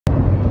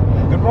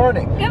Good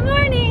morning. Good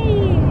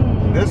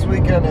morning. This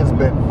weekend has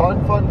been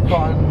fun,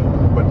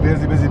 but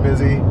busy,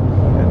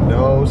 and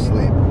no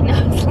sleep.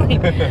 No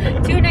sleep.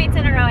 2 nights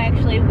in a row,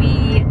 actually.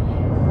 We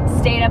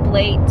stayed up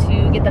late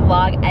to get the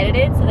vlog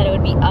edited so that it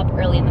would be up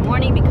early in the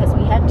morning because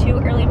we had 2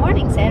 early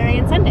mornings, Saturday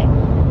and Sunday.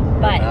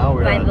 But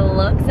by the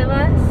looks of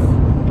us,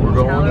 we're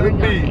going to the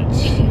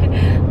beach.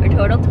 We're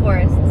total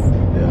tourists.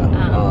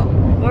 Yeah.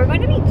 We're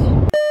going to the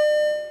beach.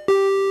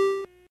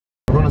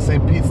 We're going to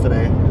St. Pete's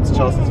today. It's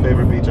Chelsea's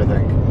favorite beach, I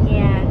think.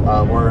 Yeah.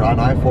 We're on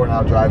I-4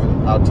 now,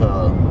 driving out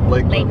to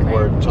Lakeland,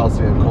 where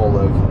Chelsea and Cole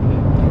live.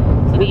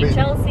 So we meet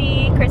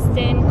Chelsea,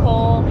 Kristen,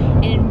 Cole,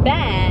 and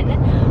Ben,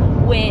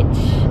 which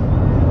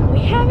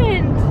we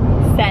haven't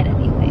said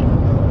anything.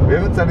 We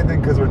haven't said anything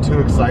because we're too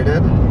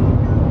excited,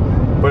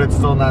 but it's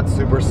still not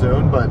super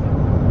soon. But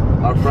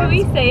our friends.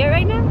 Should we say it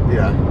right now?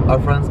 Yeah. Our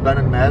friends Ben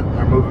and Matt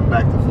are moving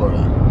back to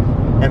Florida.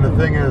 And the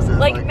thing is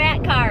like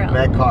Matt Carl.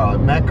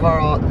 Matt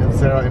Carl and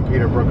Sarah and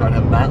Peter Brookhart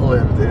have not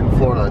lived in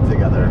Florida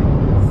together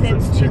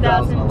since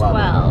 2012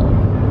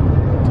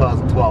 for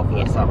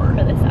the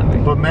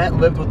summer. But Matt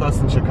lived with us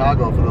in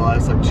Chicago for the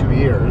last like 2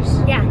 years.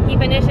 Yeah, he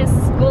finished his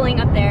schooling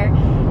up there,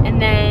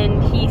 and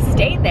then he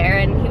stayed there,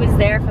 and he was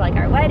there for like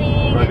our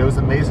wedding. Right, it was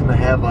amazing to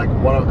have like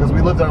because we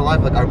lived our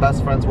life like our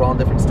best friends were all in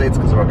different states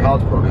because of our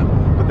college program.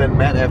 But then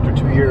Matt, after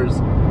 2 years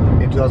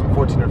in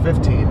 2014 or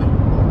 15,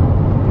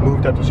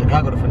 moved up to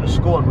Chicago to finish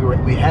school,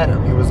 and we had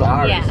him. He was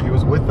ours. Yeah. He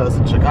was with us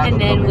in Chicago. And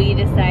then we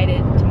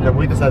decided to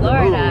move to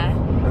Florida.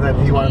 And then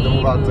he wanted to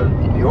move out to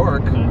New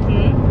York.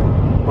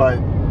 But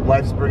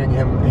life's bringing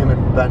him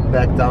and Ben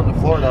back down to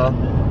Florida.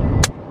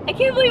 I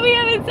can't believe we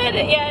haven't said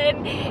it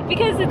yet,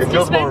 because it's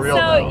just been more real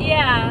so now.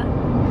 Yeah.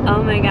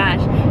 Oh my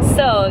gosh.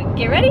 So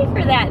get ready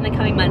for that in the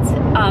coming months.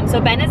 So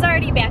Ben is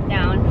already back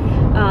down,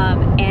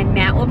 and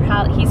Matt will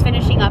he's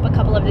finishing up a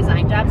couple of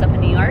design jobs up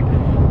in New York,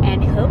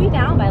 and he'll be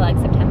down by like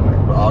September.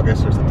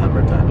 August or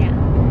September time. Yeah.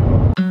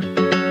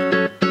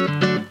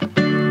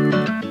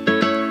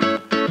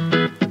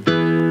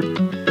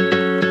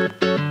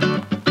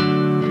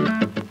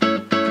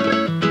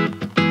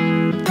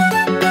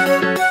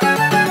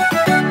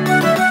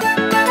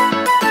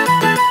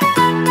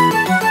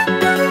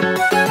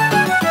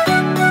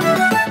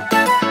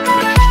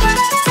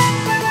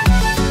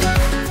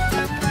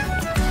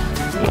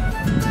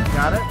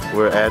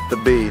 We're at the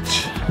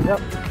beach.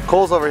 Yep.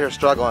 Cole's over here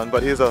struggling,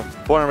 but he's a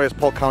born and raised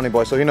Polk County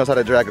boy, so he knows how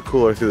to drag a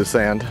cooler through the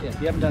sand. Yeah, if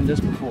you haven't done this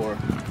before,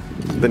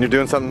 then you're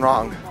doing something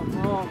wrong.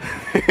 I'm wrong.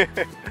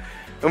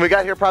 And we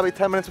got here probably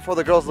 10 minutes before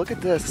the girls. Look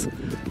at this.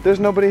 There's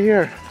nobody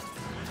here.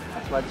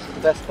 That's why this is the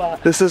best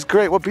spot. This is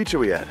great. What beach are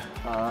we at?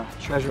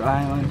 Treasure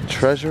Island.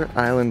 Treasure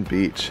Island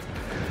Beach.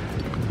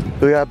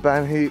 We got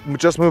Ben. He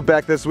just moved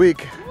back this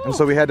week, and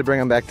so we had to bring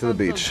him back to the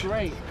beach.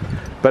 Great.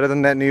 Better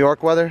than that New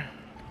York weather?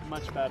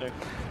 Much better.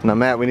 Now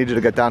Matt, we need you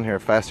to get down here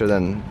faster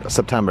than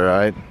September,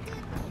 alright?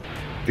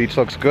 Beach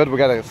looks good. We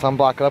gotta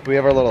sunblock it up. We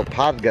have our little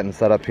pod getting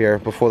set up here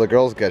before the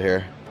girls get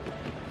here.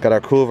 Got our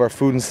cool of our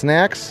food and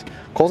snacks.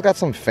 Cole's got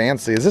some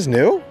fancy. Is this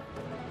new?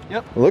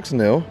 Yep. It looks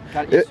new.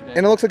 Got it yesterday.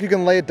 And it looks like you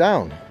can lay it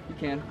down. You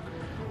can.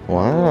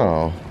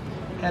 Wow.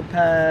 Head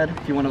pad,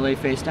 if you want to lay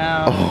face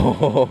down.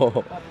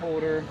 Oh. Cup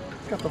holder.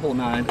 It's got the whole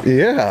 9.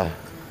 Yeah.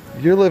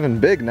 You're living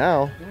big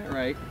now. Yeah,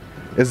 right.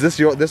 Is this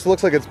your, this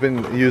looks like it's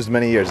been used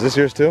many years. Is this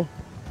yours too?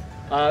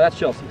 That's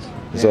Chelsea's.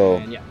 So,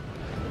 and, yeah.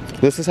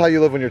 This is how you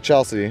live when you're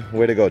Chelsea.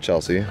 Way to go,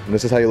 Chelsea. And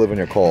this is how you live when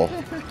you're Cole.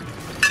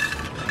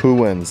 Who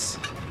wins?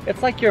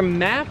 It's like you're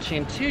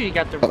matching too. You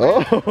got the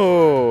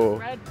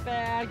red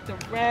bag, the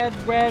red.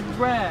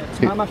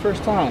 It's not my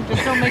first time.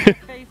 Just don't make your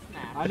face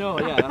snap. I know,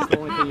 yeah, that's the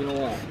only thing you don't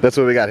want. That's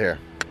what we got here.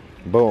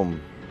 Boom.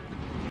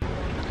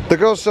 The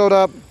girls showed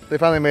up. They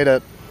finally made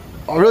it.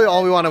 Really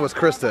all we wanted was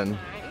Kristen.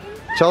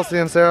 Chelsea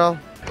and Sarah.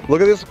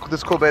 Look at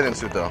this cool bathing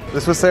suit though.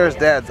 This was Sarah's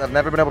dad's. I've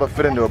never been able to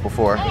fit into it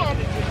before.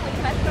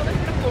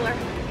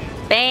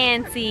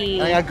 Fancy.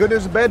 And I got good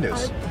news and bad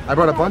news. I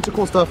brought a bunch of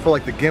cool stuff for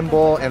like the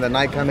gimbal and the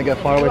Nikon to get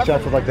faraway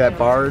shots with like that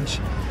barge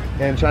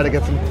and try to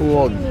get some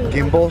cool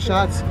gimbal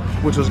shots,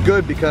 which was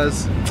good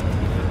because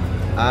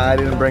I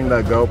didn't bring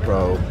the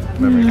GoPro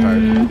memory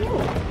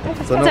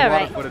card. So no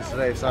water footage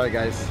today. Sorry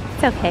guys.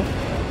 It's okay.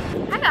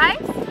 Hi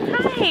guys.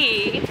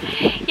 Hi.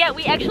 Yeah,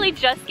 we actually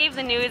just gave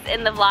the news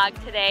in the vlog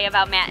today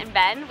about Matt and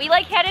Ben. We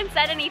like hadn't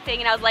said anything,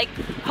 and I was like,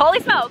 holy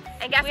smoke.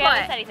 And guess what? We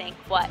haven't said anything.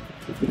 What?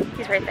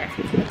 He's right there.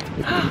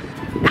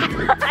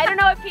 I don't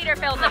know if Peter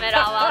filmed them at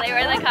all while they were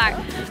in the car.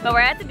 But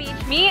we're at the beach.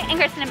 Me and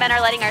Kristen and Ben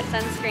are letting our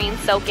sunscreen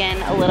soak in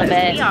a little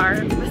bit. We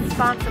are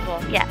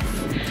responsible. Yes.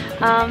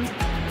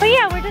 But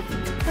yeah, we're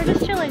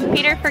just chilling.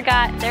 Peter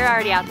forgot, they're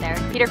already out there.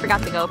 Peter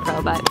forgot the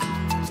GoPro, but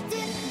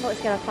I was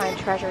gonna find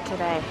treasure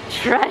today.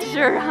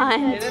 Treasure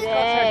hunt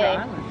day.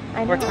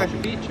 I know. Or Treasure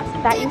Beach.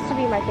 That used to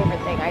be my favorite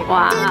thing.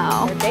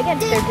 Wow. They're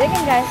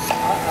digging, guys.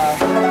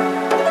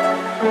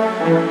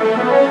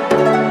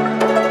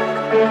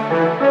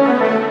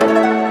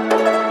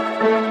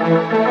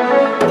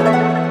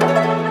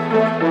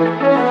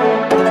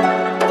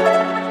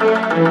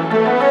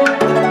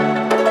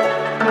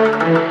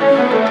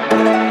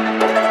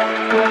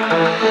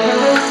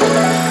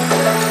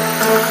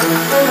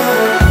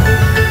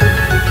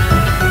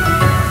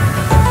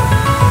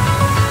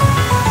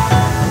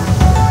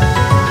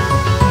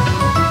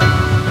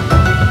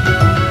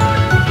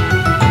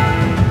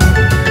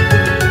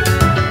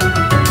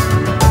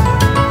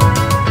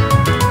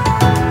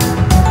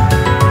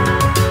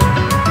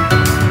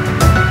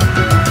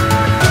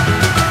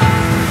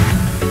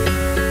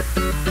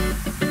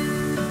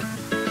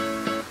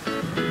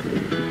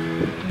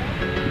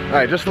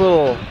 right, just a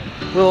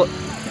little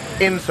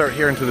insert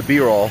here into the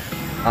B-roll.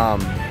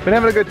 Been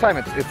having a good time.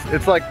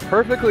 It's like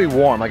perfectly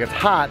warm. Like it's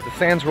hot. The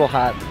sand's real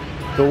hot.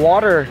 The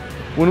water.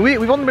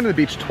 We've only been to the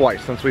beach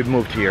twice since we've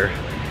moved here,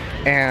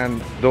 and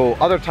the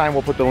other time,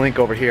 we'll put the link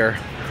over here,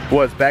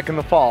 was back in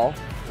the fall,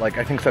 like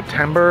I think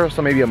September,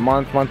 so maybe a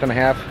month and a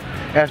half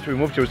after we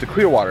moved here. It was the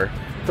clear water.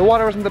 The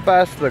water wasn't the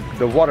best.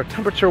 The water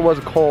temperature was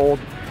cold.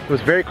 It was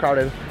very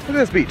crowded. Look at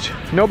this beach.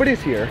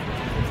 Nobody's here.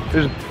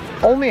 There's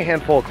only a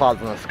handful of clouds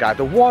in the sky.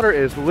 The water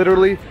is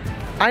literally,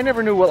 I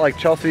never knew what, like,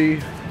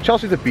 Chelsea's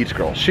a beach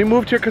girl. She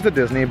moved here because of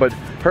Disney, but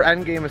her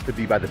end game is to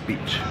be by the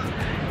beach.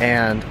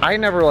 And I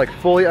never like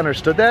fully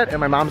understood that, and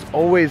my mom's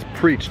always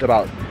preached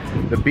about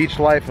the beach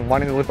life and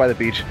wanting to live by the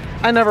beach.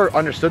 I never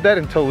understood that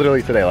until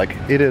literally today. Like,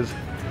 it is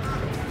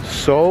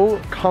so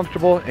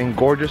comfortable and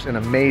gorgeous and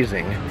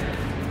amazing.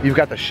 You've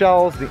got the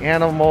shells, the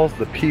animals,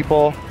 the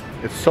people.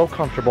 It's so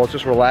comfortable, it's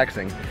just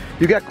relaxing.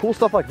 You got cool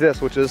stuff like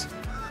this, which is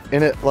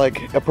in it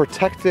like a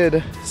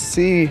protected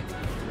sea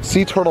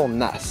turtle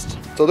nest.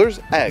 So there's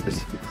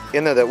eggs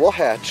in there that will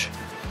hatch,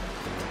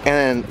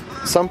 and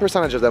some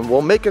percentage of them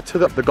will make it to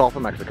the Gulf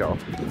of Mexico.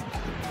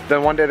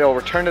 Then one day they'll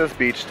return to this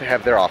beach to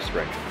have their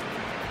offspring.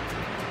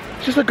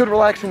 It's just a good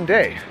relaxing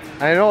day.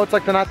 I know it's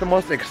like not the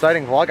most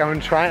exciting vlog. I'm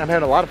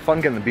having a lot of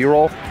fun getting the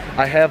B-roll.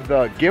 I have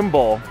the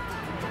gimbal,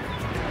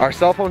 our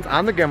cell phone's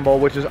on the gimbal,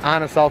 which is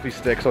on a selfie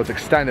stick, so it's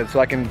extended, so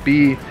I can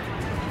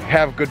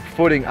have good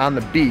footing on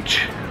the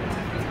beach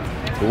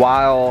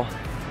while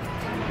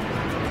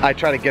I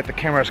try to get the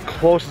camera as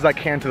close as I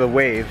can to the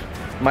wave.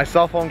 My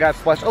cell phone got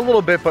splashed a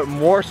little bit, but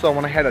more so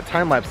when I had a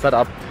time lapse set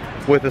up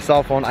with the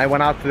cell phone. I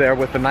went out there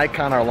with the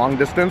Nikon, our long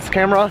distance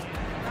camera,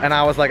 and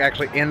I was like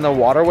actually in the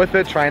water with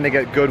it trying to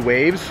get good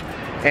waves,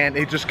 and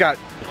it just got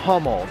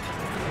pummeled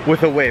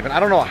with a wave. And I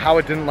don't know how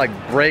it didn't like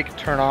break,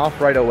 turn off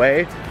right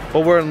away,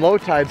 but we're in low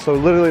tide, so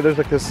literally there's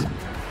like this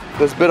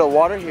bit of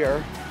water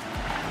here,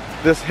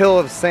 this hill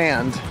of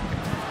sand,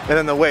 and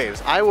then the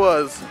waves. I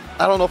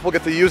don't know if we'll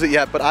get to use it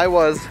yet, but I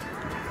was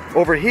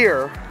over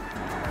here,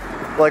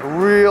 like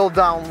real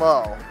down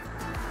low,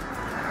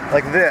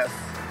 like this,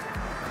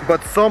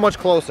 but so much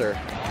closer.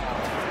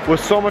 Was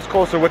so much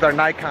closer with our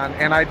Nikon,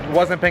 and I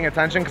wasn't paying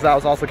attention because I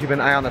was also keeping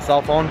an eye on the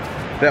cell phone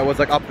that was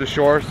like up the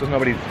shore, so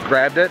nobody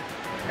grabbed it,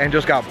 and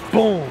just got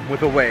boom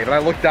with a wave. And I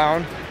looked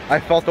down, I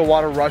felt the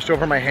water rush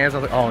over my hands. I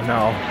was like, oh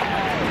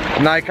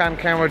no. Nikon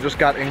camera just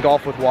got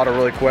engulfed with water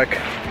really quick,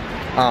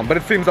 but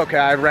it seems okay.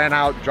 I ran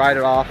out, dried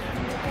it off.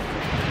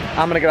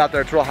 I'm gonna get out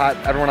there. It's real hot.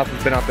 Everyone else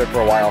has been out there for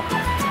a while.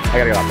 I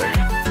gotta get out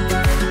there.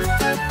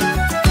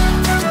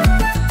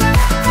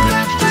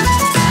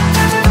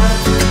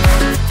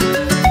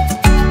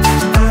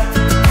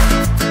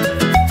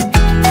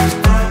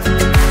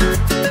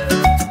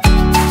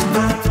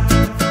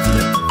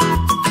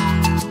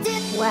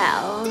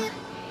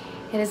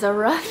 It is a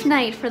rough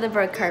night for the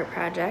Brookhart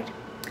project.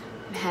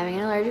 I'm having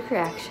an allergic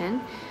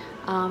reaction.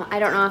 I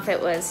don't know if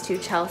it was to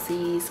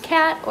Chelsea's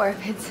cat or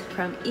if it's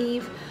from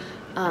Eve.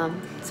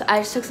 So I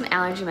just took some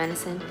allergy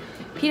medicine.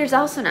 Peter's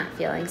also not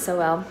feeling so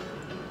well.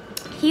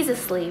 He's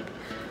asleep.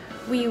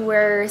 We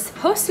were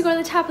supposed to go to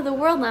the Top of the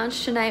World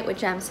Lounge tonight with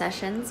jam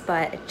sessions,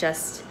 but it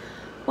just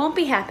won't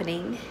be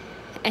happening.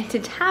 And to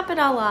top it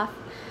all off,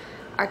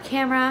 our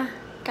camera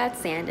got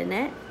sand in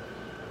it,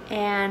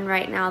 and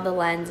right now the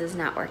lens is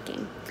not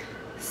working.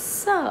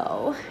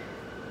 So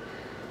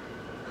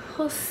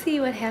we'll see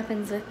what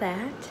happens with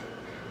that,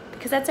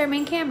 because that's our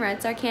main camera.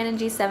 It's our Canon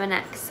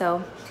G7X.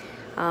 So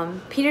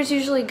Peter's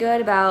usually good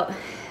about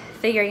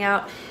figuring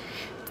out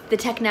the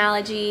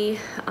technology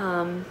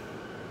and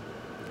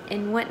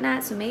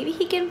whatnot, so maybe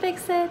he can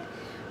fix it,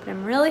 but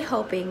I'm really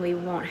hoping we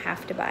won't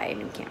have to buy a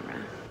new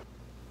camera.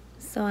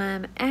 So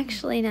I'm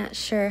actually not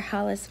sure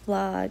how this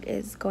vlog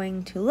is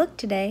going to look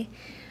today.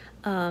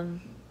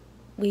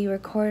 We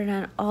recorded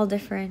on all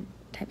different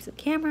types of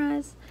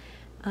cameras,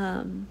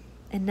 and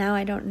now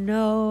I don't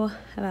know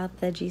about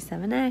the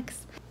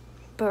G7X,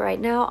 but right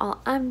now all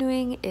I'm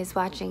doing is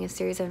watching a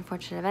series of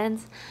unfortunate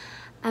events.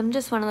 I'm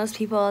just one of those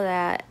people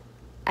that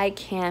I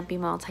can't be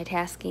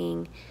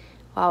multitasking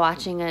while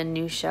watching a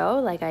new show.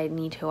 Like, I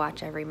need to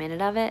watch every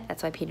minute of it.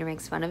 That's why Peter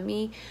makes fun of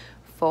me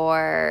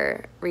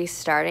for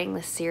restarting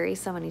the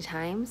series so many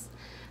times,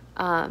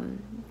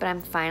 but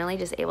I'm finally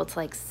just able to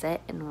like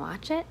sit and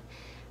watch it.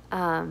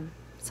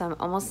 So I'm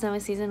almost done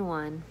with season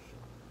 1,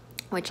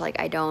 which like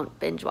I don't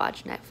binge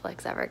watch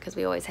Netflix ever because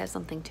we always have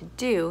something to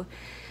do.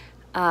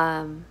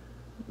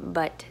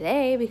 But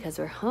today, because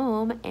we're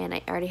home and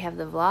I already have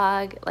the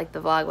vlog, like the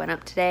vlog went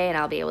up today and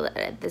I'll be able to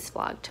edit this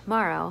vlog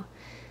tomorrow,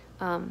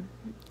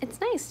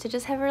 it's nice to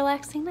just have a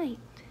relaxing night.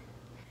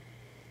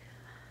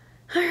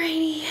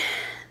 Alrighty,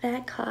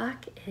 that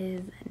clock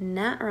is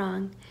not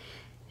wrong.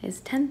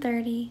 It's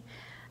 10:30.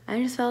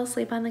 I just fell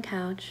asleep on the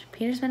couch.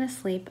 Peter's been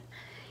asleep.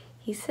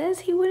 He says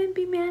he wouldn't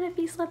be mad if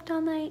he slept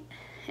all night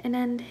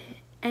and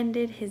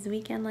ended his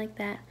weekend like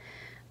that.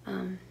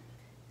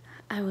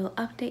 I will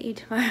update you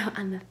tomorrow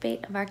on the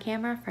fate of our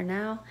camera. For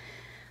now,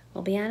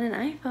 we'll be on an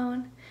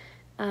iPhone.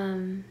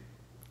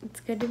 It's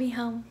good to be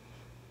home.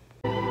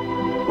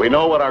 We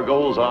know what our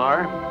goals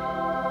are.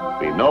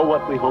 We know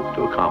what we hope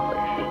to accomplish.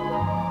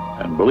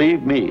 And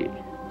believe me,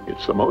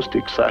 it's the most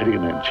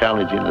exciting and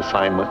challenging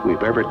assignment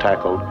we've ever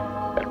tackled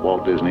at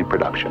Walt Disney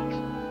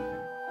Productions.